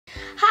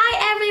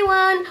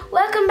everyone,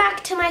 welcome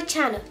back to my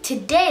channel.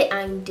 Today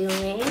I'm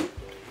doing a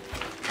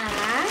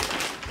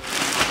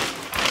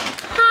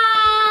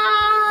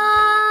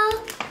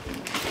haul.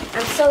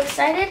 I'm so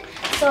excited.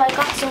 So I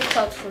got some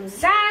clothes from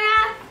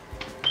Zara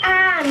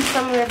and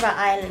from River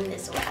Island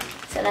as well.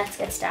 So let's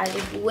get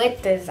started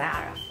with the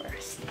Zara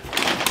first.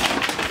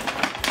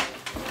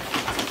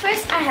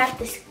 First I have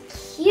this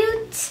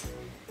cute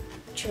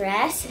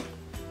dress.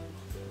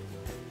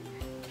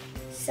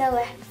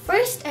 So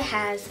first it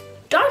has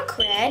dark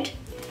red,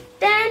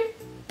 then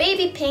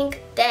baby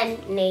pink, then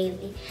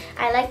navy.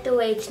 I like the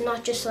way it's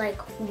not just like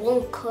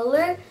one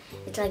color,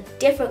 it's like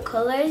different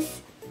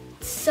colors.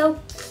 It's so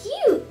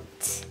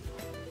cute.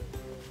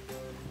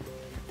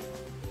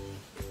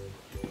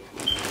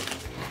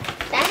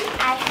 Then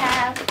I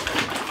have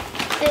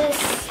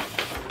this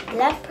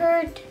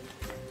leopard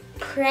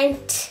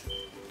print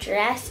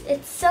dress.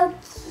 It's so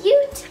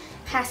cute,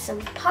 has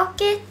some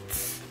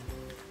pockets.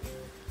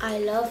 I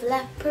love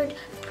leopard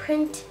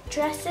print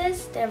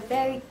dresses. They're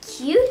very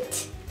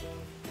cute.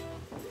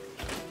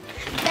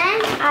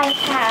 Then I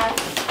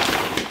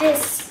have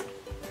this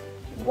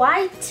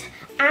white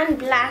and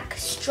black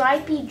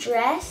stripy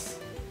dress.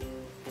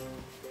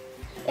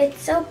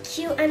 It's so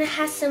cute and it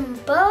has some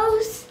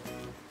bows,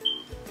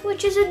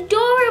 which is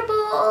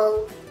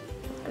adorable.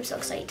 I'm so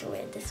excited to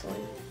wear this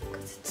one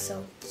because it's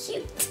so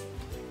cute.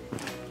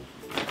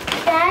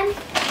 Then,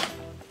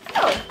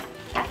 oh,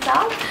 that's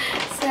all.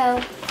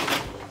 So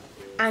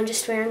I'm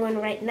just wearing one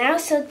right now.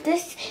 So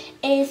this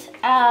is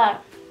a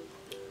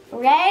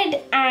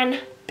red and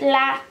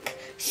black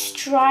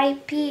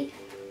stripy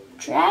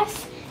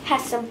dress.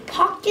 Has some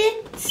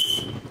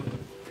pockets.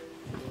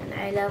 And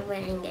I love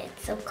wearing it.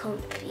 It's so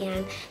comfy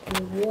and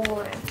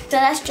warm. So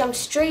let's jump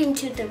straight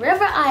into the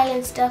River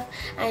Island stuff.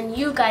 And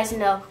you guys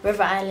know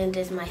River Island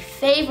is my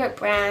favorite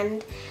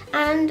brand.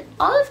 And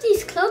all of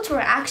these clothes were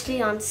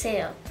actually on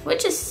sale,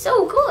 which is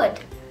so good.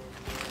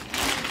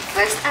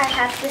 First, I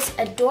have this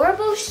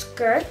adorable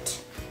skirt.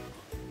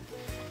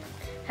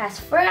 It has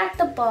fur at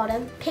the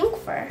bottom, pink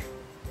fur,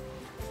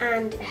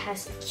 and it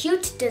has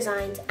cute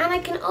designs. And I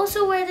can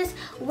also wear this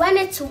when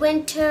it's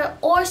winter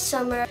or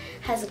summer. It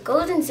has a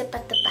golden zip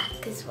at the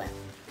back as well.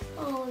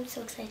 Oh, I'm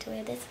so excited to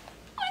wear this.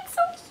 Oh, it's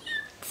so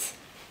cute.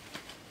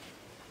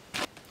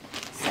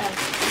 So,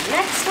 the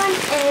next one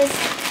is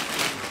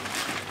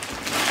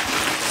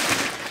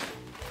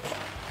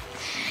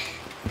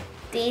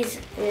these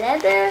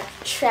leather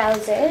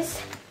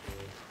trousers.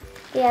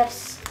 They have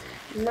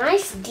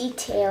nice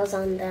details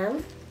on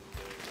them.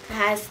 It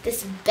has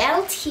this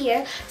belt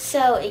here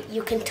so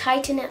you can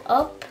tighten it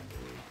up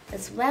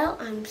as well.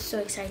 I'm so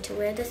excited to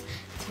wear this.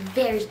 It's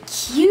very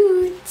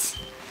cute.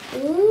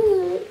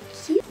 Ooh,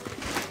 cute.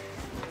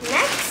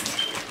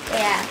 Next,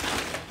 yeah.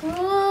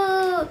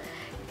 Ooh,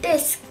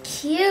 this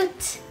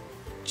cute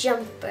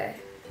jumper.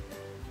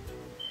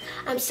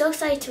 I'm so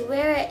excited to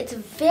wear it. It's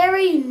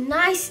very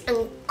nice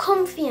and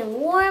comfy and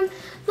warm.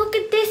 Look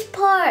at this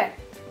part.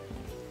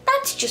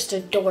 That's just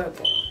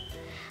adorable.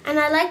 And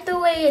I like the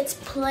way it's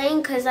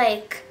plain because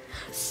like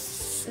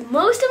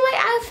most of my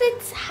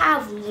outfits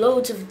have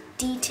loads of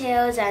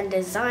details and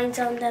designs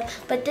on them.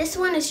 But this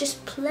one is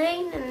just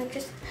plain and it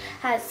just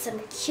has some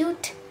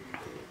cute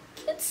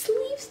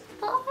sleeves.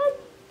 Oh,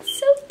 it's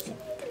so cute,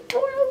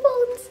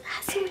 adorable. It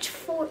has so much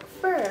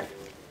fur.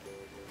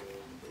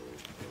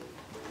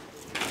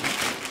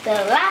 The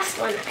last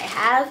one I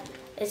have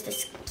is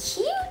this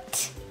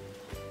cute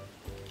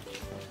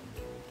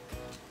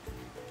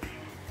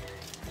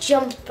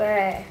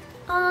jumper.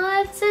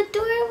 Oh, it's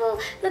adorable.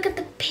 Look at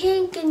the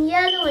pink and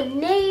yellow and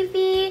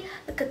navy.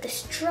 Look at the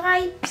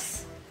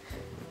stripes.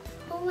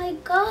 Oh my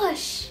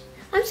gosh.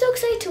 I'm so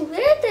excited to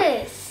wear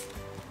this.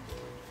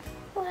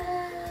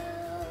 Wow.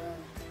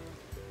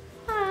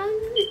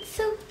 It's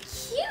so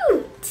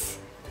cute.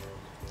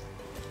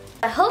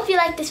 I hope you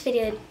liked this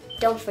video.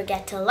 Don't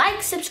forget to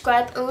like,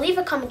 subscribe, and leave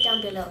a comment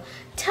down below.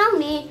 Tell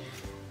me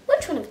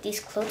which one of these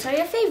clothes are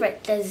your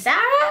favorite, the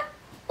Zara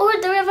or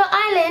the River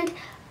Island